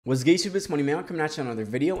What's good, YouTube? It's Money Man. I'm coming at you on another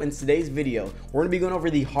video. In today's video, we're gonna be going over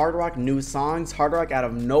the Hardrock new songs. Hardrock out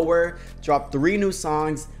of nowhere dropped 3 new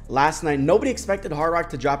songs last night. Nobody expected Hardrock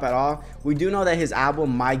to drop at all. We do know that his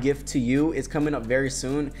album My Gift to You is coming up very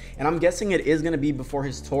soon, and I'm guessing it is gonna be before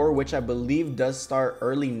his tour, which I believe does start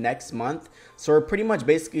early next month. So we're pretty much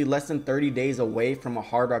basically less than 30 days away from a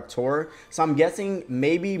Hardrock tour. So I'm guessing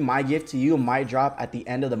maybe My Gift to You might drop at the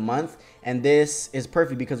end of the month, and this is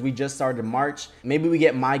perfect because we just started March. Maybe we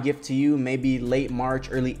get My Gift to You maybe late March,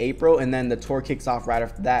 early April, and then the tour kicks off right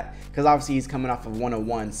after that because obviously he's coming off of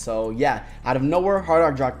 101. So yeah, out of nowhere,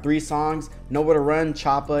 Hardrock dropped 3 songs: Nowhere to Run,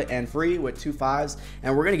 Choppa, and Free with 2 5s,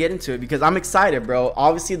 and we're gonna get into it because I'm excited, bro.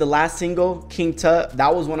 Obviously the last single, King Tut,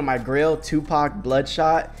 that was one of my grail, Tupac,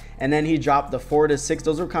 Bloodshot, and then he dropped the 4 to 6.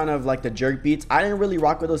 Those were kind of like the jerk beats. I didn't really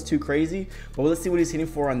rock with those too crazy, but let's see what he's hitting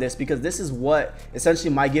for on this, because this is what essentially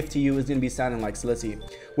My Gift to You is gonna be sounding like. So let's see.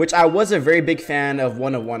 Which I was a very big fan of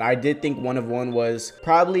 101. I did think 101 was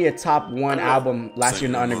probably a top 1 album last year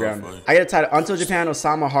in the underground. I got a title: Until Japan,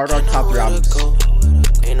 Osama, Hardrock, top 3 albums.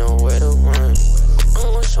 Ain't nowhere to run.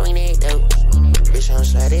 I'm gonna swing it down. Bitch, I'm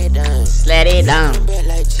slide it down. Slide it down. I'm back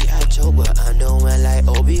like G.I. Joe, but I'm doing like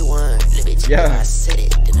Obi-Wan. Yeah. Then I said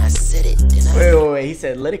it, then I said it, then I Wait. He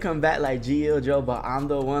said, let it come back like G.I. Joe, but I'm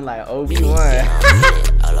the one like Obi-Wan.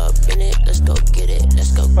 all up in it, let's go get it,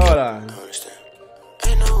 let's go get it. Hold on.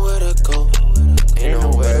 Ain't nowhere to go, ain't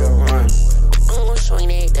nowhere to run. I'm gonna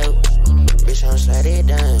swing it down. Bitch, I'm slide it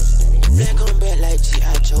down. Black on back like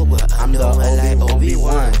G.I. Joe, but I'm doing like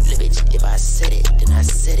Obi-Wan. Bitch, if I said it, then I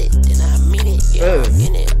said it, then I mean it. Yeah, I'm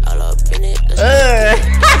in it, all up in it. Let's go.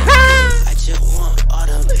 I just want all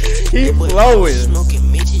them bitches. He flowing.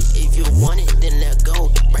 Smoking midget. If you want it, then let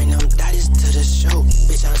go. Bring them daddies to the show.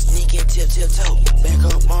 Bitch, I'm sneaking tip-toe.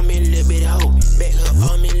 Back up on me, little bit hoe. Back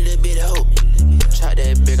up on me, little bit hoe. Try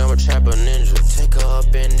that big, I'm a trapper ninja. Take her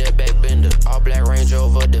up in that back bender. All black Range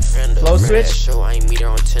Rover Defender. Flow switch. Show I ain't meet her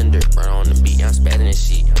on Tinder. Run on the beat, I'm spazzing that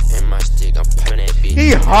shit. And my stick, I'm popping that bitch.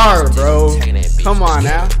 He hard, bro. Come on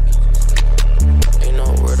now. Ain't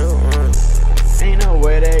nowhere to run. Ain't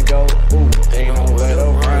nowhere to go. Ooh, ain't nowhere to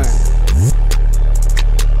run.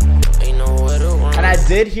 Ain't nowhere to run. And I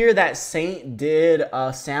did hear that Saint did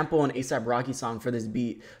a sample an A$AP Rocky song for this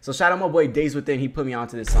beat. So shout out my boy Days Within. He put me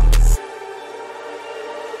onto this song.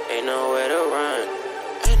 Ain't nowhere to run.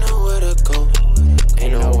 Ain't nowhere to go.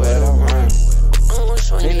 Ain't nowhere to run. I'm gonna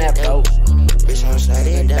swing Ain't that it down. dope? Bitch, I'm slide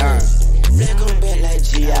it down. Black on back like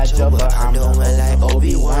G.I. Joe, but I'm doing like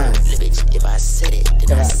Obi-Wan. Bitch, if I said it,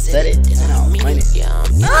 then I said it, then I mean it. Yeah,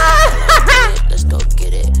 I'm in it. Let's go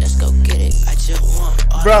get it, let's go get it. I just want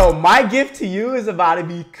all. Bro, My Gift to You is about to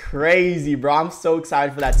be crazy, bro. I'm so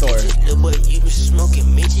excited for that tour. Little boy, you been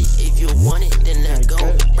smoking midget. If you want it, then let go.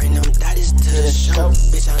 Bring them daddies to the show.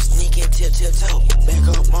 Bitch, I'm sneaking tip-toe.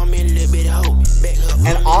 Back up on me, little bit hoe. Back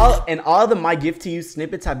up And all the My Gift to You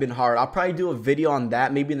snippets have been hard. I'll probably do a video on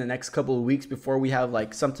that maybe in the next couple of weeks before we have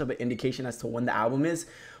like some type of indication as to when the album is.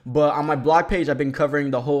 But on my blog page, I've been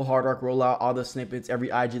covering the whole Hardrock rollout, all the snippets, every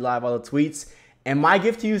IG live, all the tweets. And My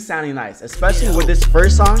Gift to You is sounding nice, especially with this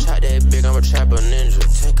first song. Try that big, I'm a trapper ninja.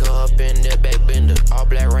 Take her up in that back bender. All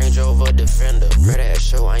black Range Rover Defender. Pray that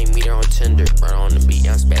show, I ain't meet her on Tinder. Run on the beat,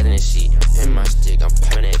 I'm spazzing that shit. And my stick, I'm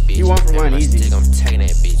popping that bitch. You want from one easy. Stick, I'm tagging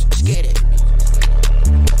that bitch. Let's get it.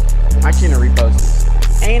 I can't repost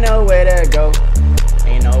this. Ain't nowhere to go,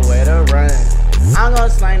 ain't nowhere to run. I'm gonna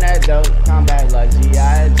slang that dope, come back like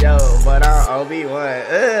G.I. Joe, but I'm Obi-Wan.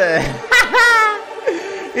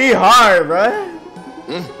 He hard, bro.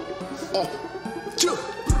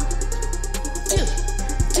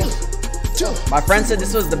 My friend said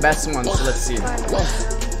this was the best one, so let's see.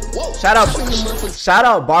 Shout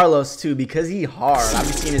out Barlos too, because he hard. I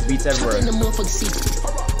be seeing his beats everywhere. Chopping the motherfucking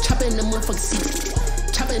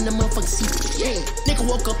seat. Yeah, nigga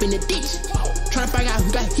woke up in the ditch. Trying to figure out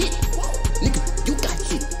who got hit. Nigga, you got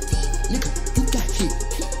hit. Nigga, you got hit.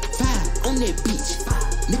 5 on that bitch.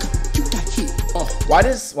 Nigga, you got hit. Oh. Why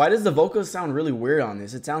does the vocals sound really weird on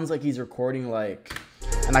this? It sounds like he's recording like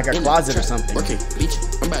in like a closet or something. Working, bitch.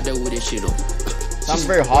 I'm about that with that shit up. Sounds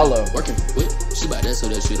very hollow. Working with, she about that so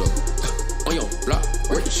that shit up. On your block,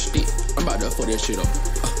 working stick. I'm about that for that shit up.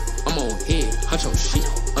 I'm on head, hunch on shit.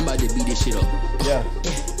 I'm about to beat this shit up. Yeah.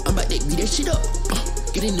 I'm about to beat that shit up.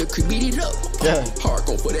 Get in the crib, beat it up. Yeah.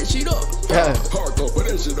 Hardcore for that shit up. Yeah. Hardcore for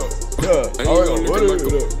that shit up. Yeah. I ain't gonna nigga like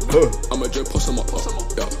up. I'ma just post some up.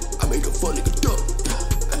 Yeah. I make a fuck nigga duck.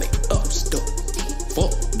 I make up stuff.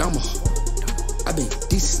 Fuck Dama. I been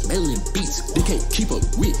this smelling beats. They can't keep up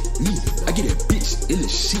with me. I get that bitch in the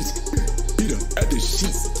sheets. Beat her at the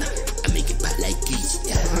sheets. I make it pop like this.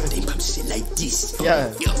 Yeah. They pop shit like this.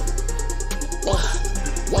 Yeah. Yo.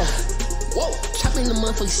 Whoa, whoa, chopping the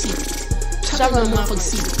motherfucking seat. Chopping the motherfucking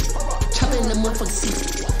seat. Chopping the motherfucking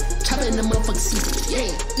seat. Chopping the motherfucking seat. Yeah,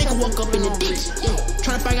 nigga walk up in the ditch. Yeah,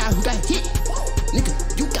 trying to find out who got hit. Nigga,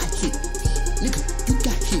 you got hit. Nigga, you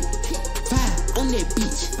got hit. 5 on that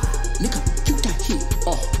bitch. Nigga, you got hit.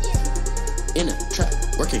 Oh, in a trap,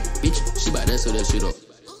 working, bitch. She bout to sew that shit up.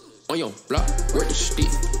 On your block, work the stick.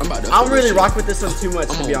 I'm about to. I don't really rock with this one too much,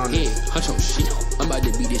 to be honest. Hunch your shit. I'm about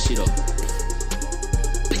to beat this shit up.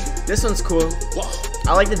 This one's cool. Whoa.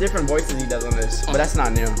 I like the different voices he does on this, but that's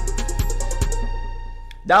not new.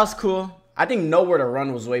 That was cool. I think Nowhere to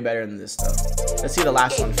Run was way better than this though. Let's see the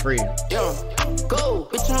last one, Free. Yo, go,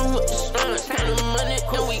 bitch, I'm with the sun. Time the money,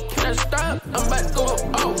 no, we can't stop. I'm about to go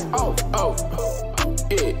off.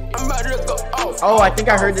 Yeah, I'm about to go off. Oh, I think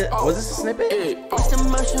I heard it. Was this a snippet? What's the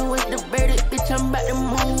motion with the birdie? Bitch, I'm about to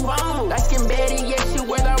move on. Like in bed, yes, you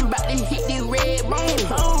whether I'm about to hit the red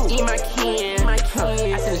bone. Eat my can, I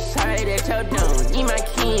send a sorry that y'all don't. Eat my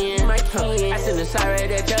can, I send a sorry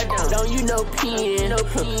that y'all don't. Don't you know pen,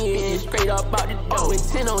 bitch, straight up out the door.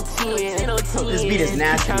 With 10 on 10, This beat is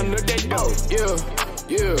nasty.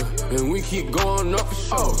 Yeah, and we keep going up for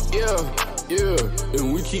sure. Yeah,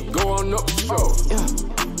 and we keep going up for sure.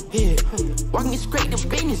 Yeah, walking straight to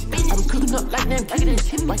business. I'm cooking up like them cooking and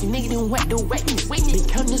chicken. Like a nigga done whack the wetness. Been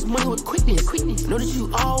counting this money with quickness. Know that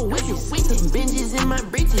you all witness. Some binges in my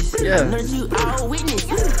bridges. Yeah. Know that you all witness.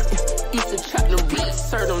 Used to chop them beats,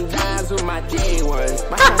 serve them dimes with my day ones.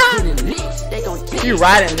 My house getting lit, they gon' take You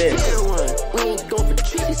riding this? We ain't going for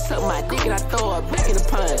treats, suck my dick and I throw it back in the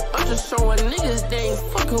pond. I'm just showing niggas they ain't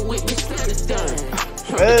fucking with me, slip it done.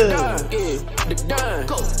 The done.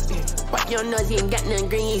 Go. Wipe your nose, you ain't got nothing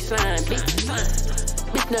green, you slime, bitch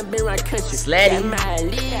done been around the country. Slatty. Got my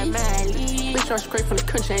lead. Bitch, I'm straight from the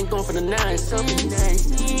country, ain't going for the nines.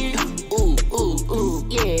 Ooh,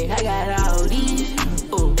 yeah, I got all these.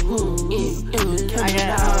 I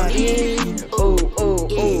got all these.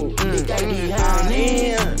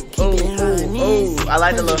 I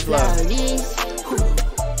like the little flow.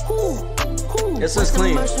 This one's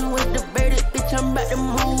clean. I'm about to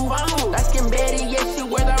move on. Like in bed, yes, you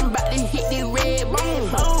whether I'm about to hit the red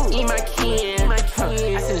bone. Eat my can, I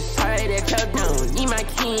send a sorry that y'all don't. Eat my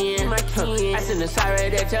can, I send a sorry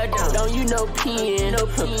that y'all don't. Don't you know pen,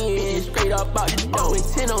 bitch, straight up out the door.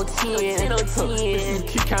 With 10 on 10, bitch,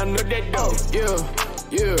 keep counting up that dough.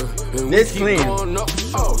 Yeah, and This we keep clean. going up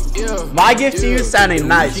for sure. My gift to you sounding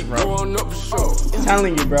nice, Keep bro. going up for sure.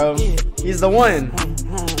 Telling you, bro. He's the one.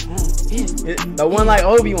 The one like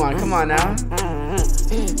Obi-Wan. Come on now.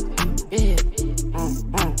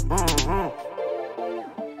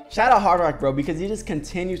 Shout out Hardrock, bro, because he just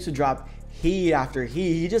continues to drop heat after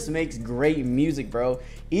heat. He just makes great music, bro.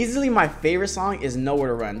 Easily my favorite song is Nowhere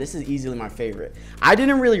to Run. This is easily my favorite. I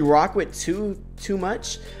didn't really rock with too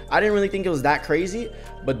much. I didn't really think it was that crazy,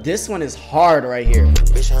 but this one is hard right here. And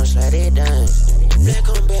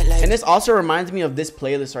this also reminds me of this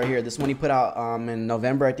playlist right here. This one he put out in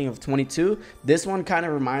November, I think, of 22. This one kind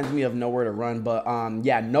of reminds me of Nowhere to Run, but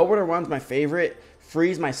yeah, Nowhere to Run's my favorite.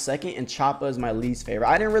 Free's my second, and Choppa is my least favorite.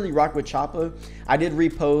 I didn't really rock with Choppa. I did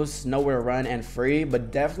repost Nowhere to Run and Free,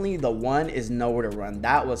 but definitely the one is Nowhere to Run.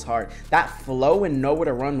 That was hard. That flow in Nowhere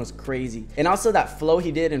to Run was crazy. And also that flow he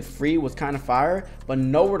did in Free was kind of fire, but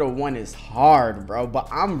Nowhere to Run is hard, bro. But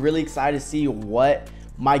I'm really excited to see what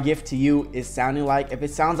My Gift to You is sounding like. If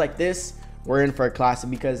it sounds like this, we're in for a classic,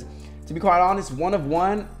 because to be quite honest, One of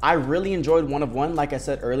One, I really enjoyed One of One. Like I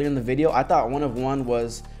said earlier in the video, I thought One of One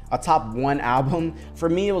was a top 1 album. For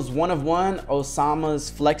me, it was One of One, Osama's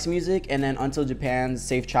Flex Music, and then Until Japan's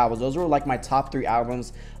Safe Travels. Those were like my top 3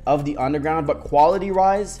 albums of the underground, but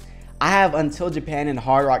quality-wise, I have Until Japan and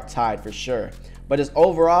Hardrock tied for sure. But just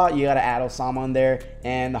overall, you gotta add Osama in there.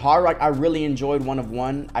 And Hardrock, I really enjoyed One of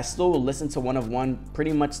One. I still will listen to One of One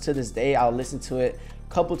pretty much to this day. I'll listen to it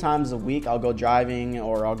a couple times a week. I'll go driving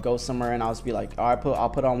or I'll go somewhere and I'll just be like, all right, I'll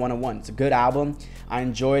put on One of One. It's a good album. I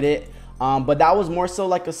enjoyed it. But that was more so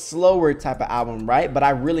like a slower type of album, right? But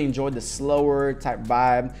I really enjoyed the slower type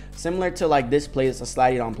vibe, similar to like this playlist, a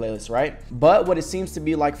Slide It On playlist, right? But what it seems to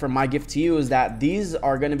be like for My Gift to You is that these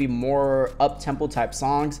are gonna be more up-tempo type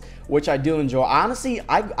songs, which I do enjoy. Honestly,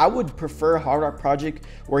 I would prefer Hardrock Project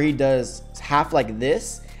where he does half like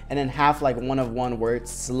this and then half like One of One where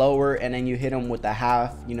it's slower and then you hit him with a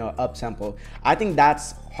half, you know, up-tempo. I think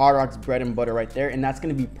that's Hardrock's bread and butter right there, and that's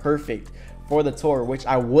gonna be perfect for the tour, which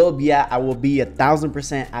I will be at. I will be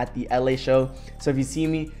 1000% at the LA show. So if you see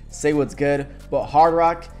me, say what's good. But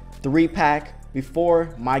Hardrock 3-pack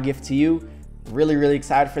before My Gift to You. Really, really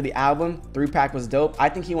excited for the album. 3-pack was dope. I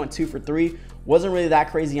think he went 2 for 3. Wasn't really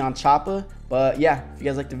that crazy on CHOPPA, but yeah, if you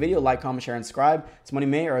guys liked the video, like, comment, share, and subscribe. It's Money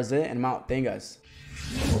May or Azit, and I'm out. Thank you guys.